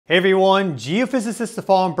Hey everyone, Geophysicist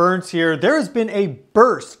Stefan Burns here. There has been a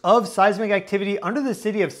burst of seismic activity under the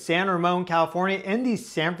city of San Ramon, California in the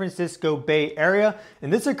San Francisco Bay Area.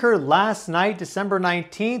 And this occurred last night, December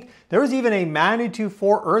 19th. There was even a magnitude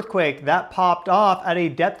 4 earthquake that popped off at a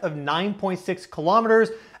depth of 9.6 kilometers,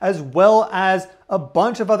 as well as a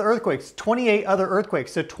bunch of other earthquakes, 28 other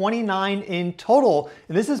earthquakes, so 29 in total.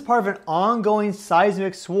 And this is part of an ongoing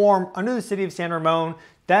seismic swarm under the city of San Ramon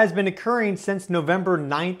that has been occurring since November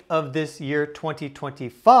 9th of this year,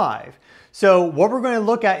 2025. So what we're going to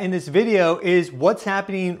look at in this video is what's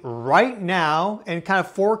happening right now and kind of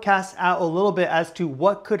forecast out a little bit as to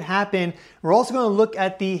what could happen. We're also going to look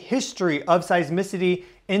at the history of seismicity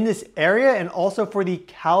in this area and also for the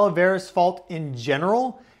Calaveras Fault in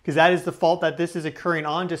general, because that is the fault that this is occurring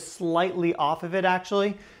on, just slightly off of it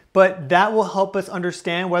actually. But that will help us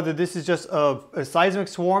understand whether this is just a seismic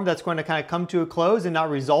swarm that's going to kind of come to a close and not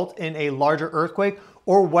result in a larger earthquake,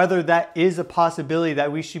 or whether that is a possibility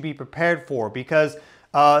that we should be prepared for, because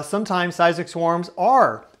sometimes seismic swarms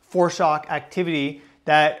are foreshock activity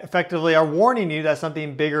that effectively are warning you that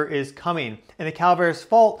something bigger is coming. And the Calaveras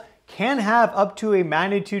Fault can have up to a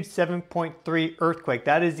magnitude 7.3 earthquake.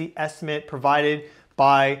 That is the estimate provided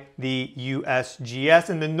by the USGS.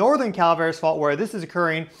 And the northern Calaveras Fault, where this is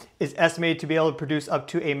occurring, is estimated to be able to produce up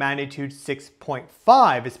to a magnitude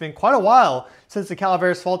 6.5. It's been quite a while since the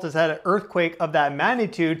Calaveras Fault has had an earthquake of that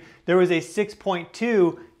magnitude. There was a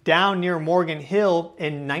 6.2 down near Morgan Hill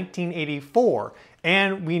in 1984.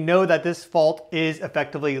 And we know that this fault is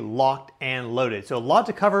effectively locked and loaded. So a lot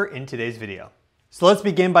to cover in today's video. So let's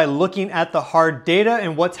begin by looking at the hard data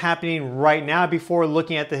and what's happening right now before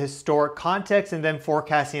looking at the historic context and then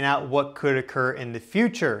forecasting out what could occur in the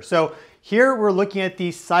future. So here we're looking at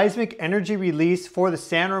the seismic energy release for the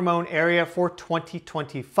San Ramon area for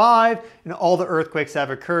 2025 and all the earthquakes that have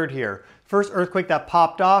occurred here. First earthquake that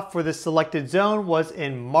popped off for this selected zone was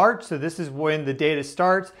in March, so this is when the data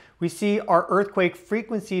starts. We see our earthquake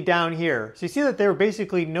frequency down here. So you see that there were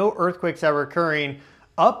basically no earthquakes that were occurring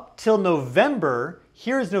up till November.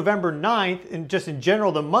 Here is November 9th, and just in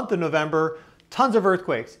general, the month of November, tons of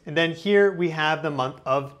earthquakes. And then here we have the month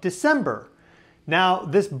of December. Now,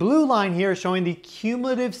 this blue line here is showing the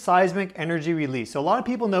cumulative seismic energy release. So a lot of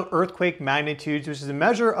people know earthquake magnitudes, which is a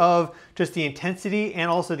measure of just the intensity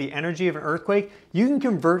and also the energy of an earthquake. You can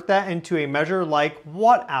convert that into a measure like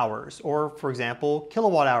watt hours, or for example,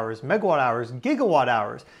 kilowatt hours, megawatt hours, gigawatt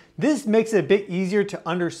hours. This makes it a bit easier to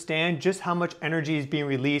understand just how much energy is being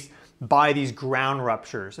released by these ground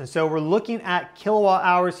ruptures. And so we're looking at kilowatt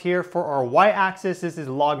hours here for our y-axis. This is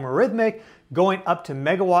logarithmic, going up to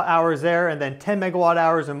megawatt hours there, and then 10 megawatt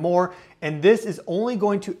hours and more. And this is only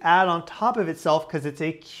going to add on top of itself because it's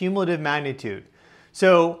a cumulative magnitude.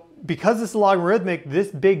 So because it's logarithmic, this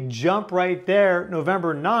big jump right there,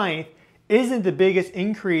 November 9th, isn't the biggest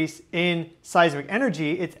increase in seismic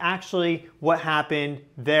energy. It's actually what happened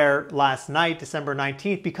there last night, December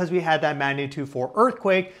 19th, because we had that magnitude 4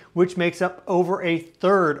 earthquake, which makes up over a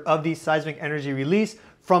third of the seismic energy release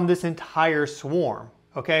from this entire swarm,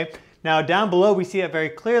 okay? Now down below, we see it very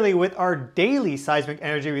clearly with our daily seismic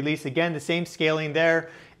energy release. Again, the same scaling there.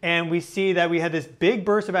 And we see that we had this big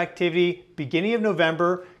burst of activity beginning of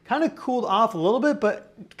November, kind of cooled off a little bit,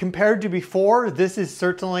 but compared to before, this is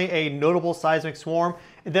certainly a notable seismic swarm.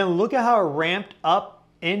 And then look at how it ramped up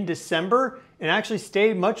in December and actually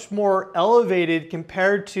stayed much more elevated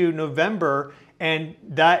compared to November. And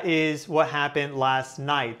that is what happened last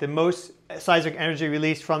night, the most seismic energy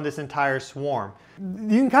released from this entire swarm.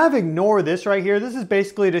 You can kind of ignore this right here. This is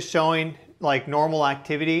basically just showing like normal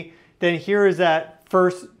activity. Then here is that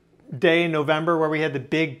first day in November where we had the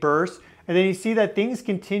big burst. And then you see that things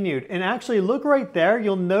continued. And actually look right there,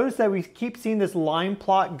 you'll notice that we keep seeing this line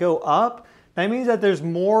plot go up. That means that there's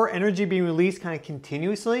more energy being released kind of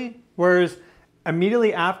continuously. Whereas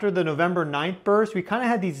immediately after the November 9th burst, we kind of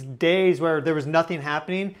had these days where there was nothing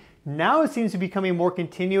happening. Now it seems to be becoming more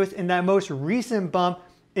continuous, and that most recent bump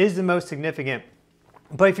is the most significant.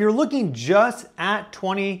 But if you're looking just at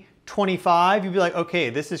 2025, you'd be like, okay,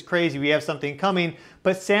 this is crazy, we have something coming.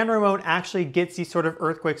 But San Ramon actually gets these sort of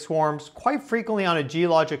earthquake swarms quite frequently on a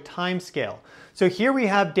geologic time scale. So here we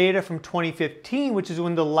have data from 2015, which is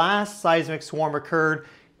when the last seismic swarm occurred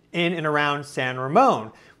in and around San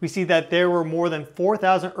Ramon. we see that there were more than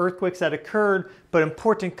 4,000 earthquakes that occurred, but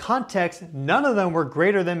important context, none of them were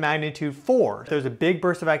greater than magnitude 4. There's a big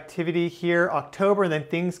burst of activity here, October, and then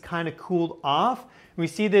things kind of cooled off. We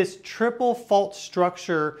see this triple fault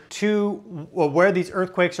structure to where these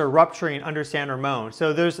earthquakes are rupturing under San Ramon.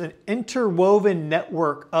 So there's an interwoven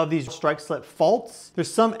network of these strike slip faults.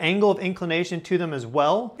 There's some angle of inclination to them as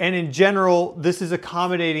well. And in general, this is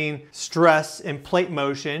accommodating stress and plate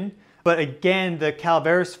motion. But again, the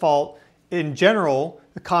Calaveras Fault in general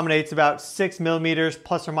accommodates about 6 millimeters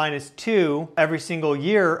plus or minus 2 every single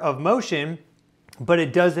year of motion, but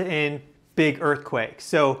it does it in big earthquakes.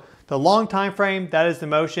 So the long time frame, that is the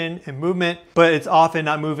motion and movement, but it's often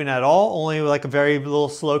not moving at all, only like a very little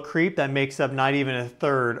slow creep that makes up not even a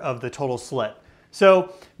third of the total slip.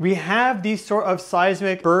 So we have these sort of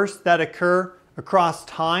seismic bursts that occur across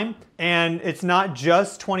time, and it's not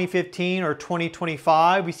just 2015 or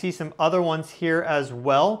 2025. We see some other ones here as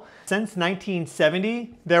well. Since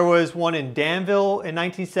 1970, there was one in Danville in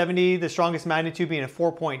 1970, the strongest magnitude being a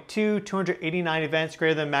 4.2, 289 events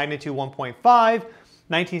greater than magnitude 1.5.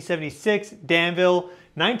 1976, Danville.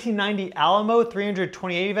 1990, Alamo,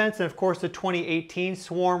 328 events. And of course, the 2018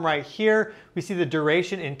 swarm right here. We see the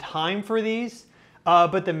duration and time for these.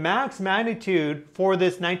 But the max magnitude for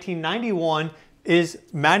this 1991 is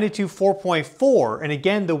magnitude 4.4. And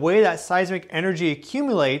again, the way that seismic energy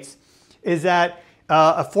accumulates is that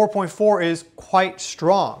a 4.4 is quite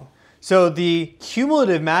strong. So the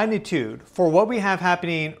cumulative magnitude for what we have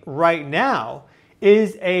happening right now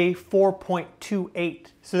is a 4.28.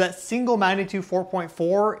 So that single magnitude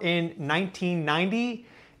 4.4 in 1990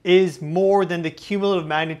 is more than the cumulative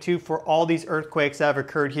magnitude for all these earthquakes that have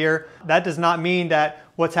occurred here. That does not mean that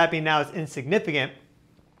what's happening now is insignificant.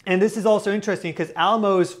 And this is also interesting because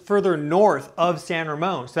Alamo is further north of San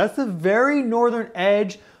Ramon. So that's the very northern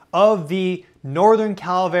edge of the northern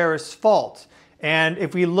Calaveras Fault. And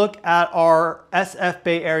if we look at our SF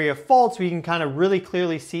Bay Area faults, we can kind of really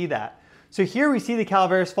clearly see that. So here we see the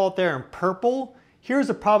Calaveras Fault there in purple. Here's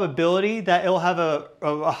a probability that it'll have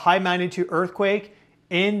a high magnitude earthquake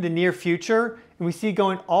in the near future. And we see it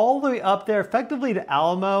going all the way up there effectively to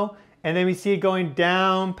Alamo. And then we see it going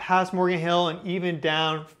down past Morgan Hill and even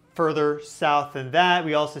down further south than that.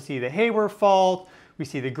 We also see the Hayward Fault. We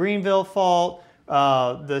see the Greenville Fault,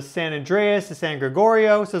 the San Andreas, the San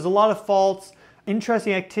Gregorio. So there's a lot of faults.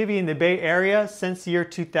 Interesting activity in the Bay Area since the year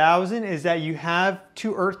 2000 is that you have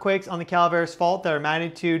 2 earthquakes on the Calaveras Fault that are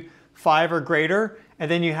magnitude 5 or greater, and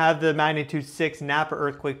then you have the magnitude 6 Napa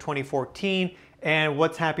earthquake 2014. And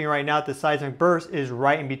what's happening right now at the seismic burst is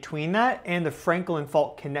right in between that, and the Franklin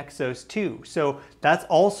Fault connects those two. So that's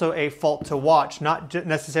also a fault to watch, not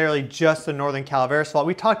necessarily just the Northern Calaveras Fault.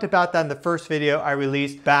 We talked about that in the first video I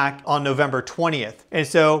released back on November 20th. And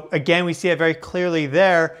so again, we see it very clearly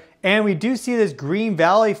there. And we do see this Green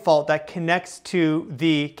Valley Fault that connects to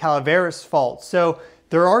the Calaveras Fault. So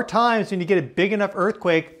there are times when you get a big enough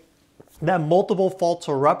earthquake that multiple faults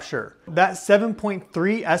will rupture. That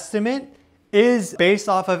 7.3 estimate is based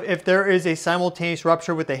off of if there is a simultaneous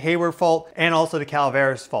rupture with the Hayward Fault and also the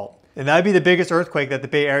Calaveras Fault. And that'd be the biggest earthquake that the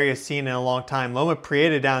Bay Area has seen in a long time. Loma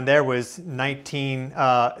Prieta down there was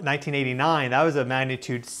 1989. That was a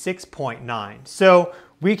magnitude 6.9. So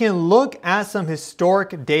we can look at some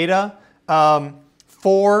historic data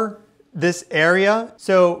for this area.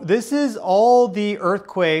 So this is all the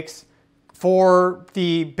earthquakes for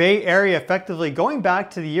the Bay Area effectively going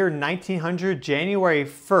back to the year 1900, January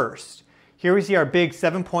 1st. Here we see our big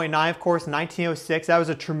 7.9, of course, 1906. That was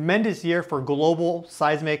a tremendous year for global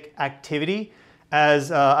seismic activity,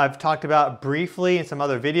 as I've talked about briefly in some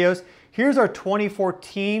other videos. Here's our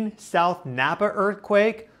 2014 South Napa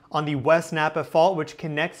earthquake on the West Napa Fault, which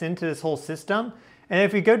connects into this whole system. And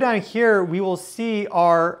if we go down here, we will see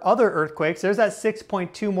our other earthquakes. There's that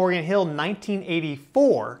 6.2 Morgan Hill,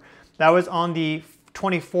 1984. That was on the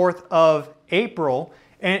 24th of April.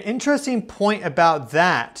 And an interesting point about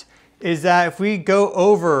that is that if we go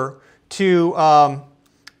over to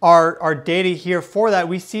our data here for that,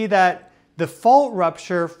 we see that the fault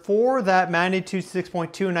rupture for that magnitude 6.2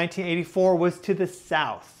 in 1984 was to the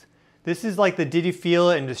south. This is like the did you feel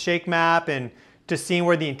it and the shake map and just seeing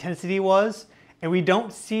where the intensity was. And we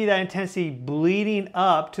don't see that intensity bleeding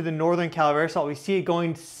up to the northern Calaveras Fault. We see it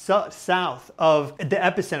going south of the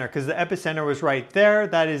epicenter because the epicenter was right there.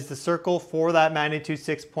 That is the circle for that magnitude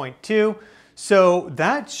 6.2. So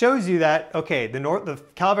that shows you that, okay, the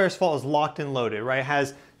Calaveras Fault is locked and loaded, right? It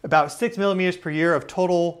has about 6 millimeters per year of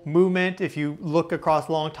total movement if you look across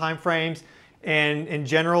long time frames. And in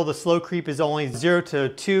general, the slow creep is only 0 to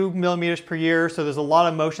 2 millimeters per year. So there's a lot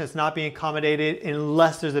of motion that's not being accommodated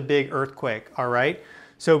unless there's a big earthquake, all right?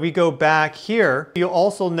 So we go back here, you'll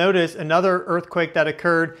also notice another earthquake that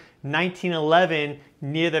occurred 1911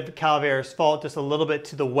 near the Calaveras Fault, just a little bit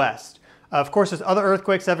to the west. Of course, there's other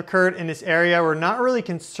earthquakes that have occurred in this area. We're not really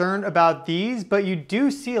concerned about these, but you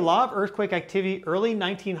do see a lot of earthquake activity early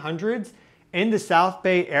 1900s in the South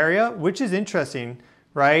Bay area, which is interesting,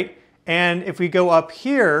 right? And if we go up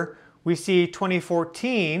here, we see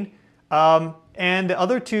 2014, and the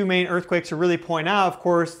other two main earthquakes to really point out, of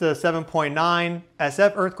course, the 7.9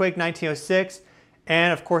 SF earthquake, 1906,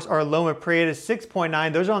 and of course our Loma Prieta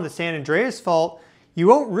 6.9. Those are on the San Andreas Fault. You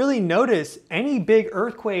won't really notice any big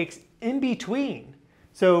earthquakes in between.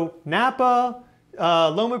 So Napa,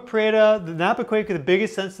 Loma Prieta, the Napa quake, the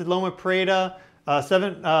biggest sense of Loma Prieta,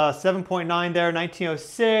 7.9 there,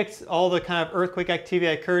 1906, all the kind of earthquake activity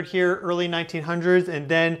that occurred here early 1900s, and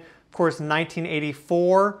then of course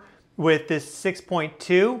 1984 with this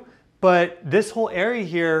 6.2. But this whole area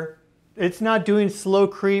here, it's not doing slow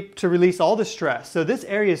creep to release all the stress. So this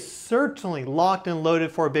area is certainly locked and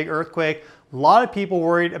loaded for a big earthquake. A lot of people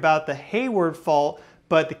worried about the Hayward Fault,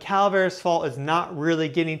 but the Calaveras Fault is not really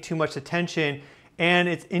getting too much attention. And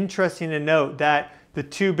it's interesting to note that the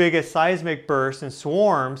two biggest seismic bursts and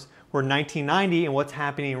swarms were 1990 and what's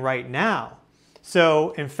happening right now.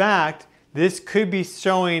 So in fact, this could be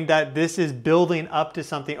showing that this is building up to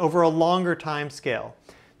something over a longer time scale.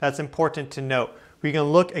 That's important to note. We can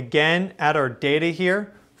look again at our data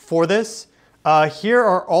here for this. Here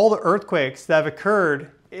are all the earthquakes that have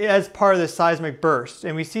occurred as part of the seismic burst.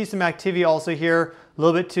 And we see some activity also here a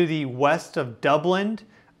little bit to the west of Dublin.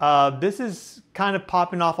 This is kind of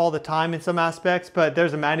popping off all the time in some aspects, but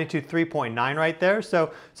there's a magnitude 3.9 right there.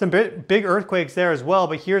 So some big earthquakes there as well.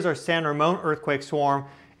 But here's our San Ramon earthquake swarm.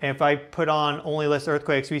 And if I put on only list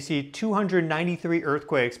earthquakes, we see 293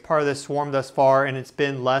 earthquakes part of this swarm thus far, and it's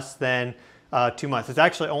been less than 2 months. It's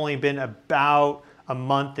actually only been about a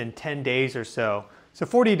month and 10 days or so. So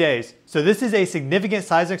 40 days. So this is a significant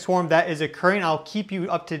seismic swarm that is occurring. I'll keep you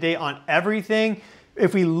up to date on everything.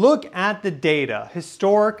 If we look at the data,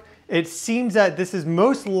 historic, it seems that this is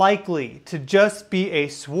most likely to just be a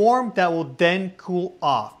swarm that will then cool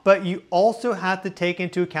off. But you also have to take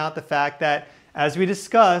into account the fact that, as we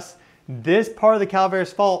discussed, this part of the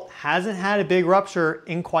Calaveras Fault hasn't had a big rupture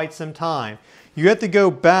in quite some time. You have to go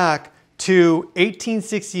back to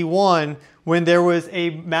 1861 when there was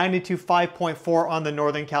a magnitude 5.4 on the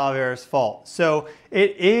northern Calaveras Fault. So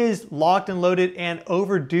it is locked and loaded and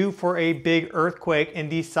overdue for a big earthquake, and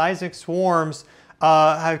these seismic swarms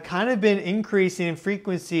have kind of been increasing in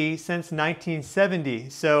frequency since 1970.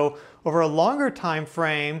 So over a longer time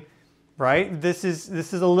frame, right, this is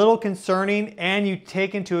a little concerning, and you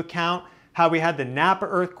take into account how we had the Napa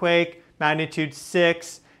earthquake, magnitude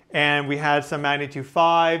 6, and we had some magnitude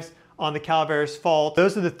 5s on the Calaveras Fault.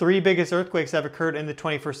 Those are the three biggest earthquakes that have occurred in the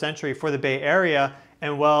 21st century for the Bay Area,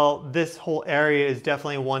 and well, this whole area is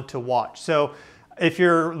definitely one to watch. So if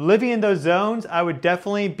you're living in those zones, I would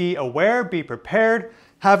definitely be aware, be prepared,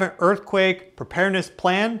 have an earthquake preparedness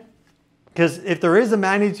plan. Because if there is a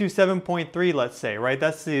magnitude 7.3, let's say, right,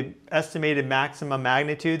 that's the estimated maximum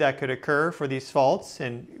magnitude that could occur for these faults.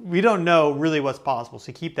 And we don't know really what's possible,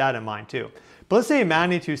 so keep that in mind too. But let's say a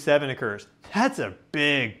magnitude 7 occurs. That's a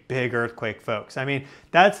big, big earthquake, folks. I mean,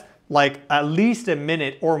 that's like at least a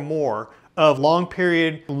minute or more of long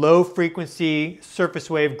period, low frequency surface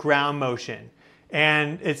wave ground motion.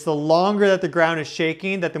 And it's the longer that the ground is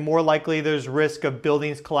shaking, that the more likely there's risk of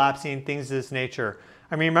buildings collapsing, things of this nature.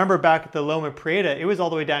 I mean, remember back at the Loma Prieta, it was all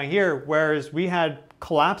the way down here, whereas we had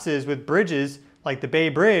collapses with bridges, like the Bay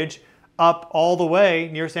Bridge, up all the way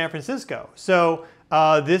near San Francisco. So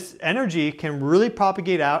this energy can really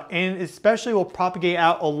propagate out, and especially will propagate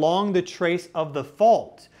out along the trace of the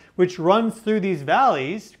fault, which runs through these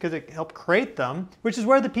valleys, because it helped create them, which is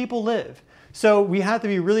where the people live. So we have to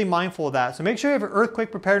be really mindful of that. So make sure you have an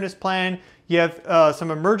earthquake preparedness plan. You have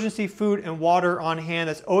some emergency food and water on hand.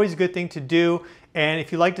 That's always a good thing to do. And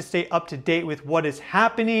if you'd like to stay up to date with what is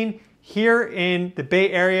happening here in the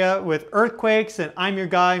Bay Area with earthquakes, and I'm your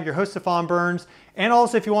guy, I'm your host, Stefan Burns. And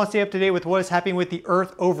also, if you want to stay up to date with what is happening with the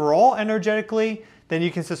Earth overall energetically, then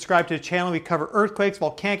you can subscribe to the channel. We cover earthquakes,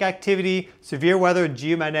 volcanic activity, severe weather,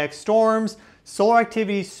 geomagnetic storms, solar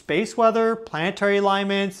activity, space weather, planetary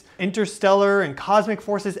alignments, interstellar and cosmic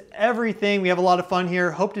forces, everything. We have a lot of fun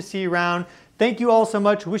here. Hope to see you around. Thank you all so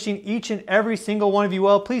much. Wishing each and every single one of you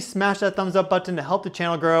well. Please smash that thumbs up button to help the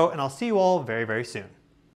channel grow, and I'll see you all very, very soon.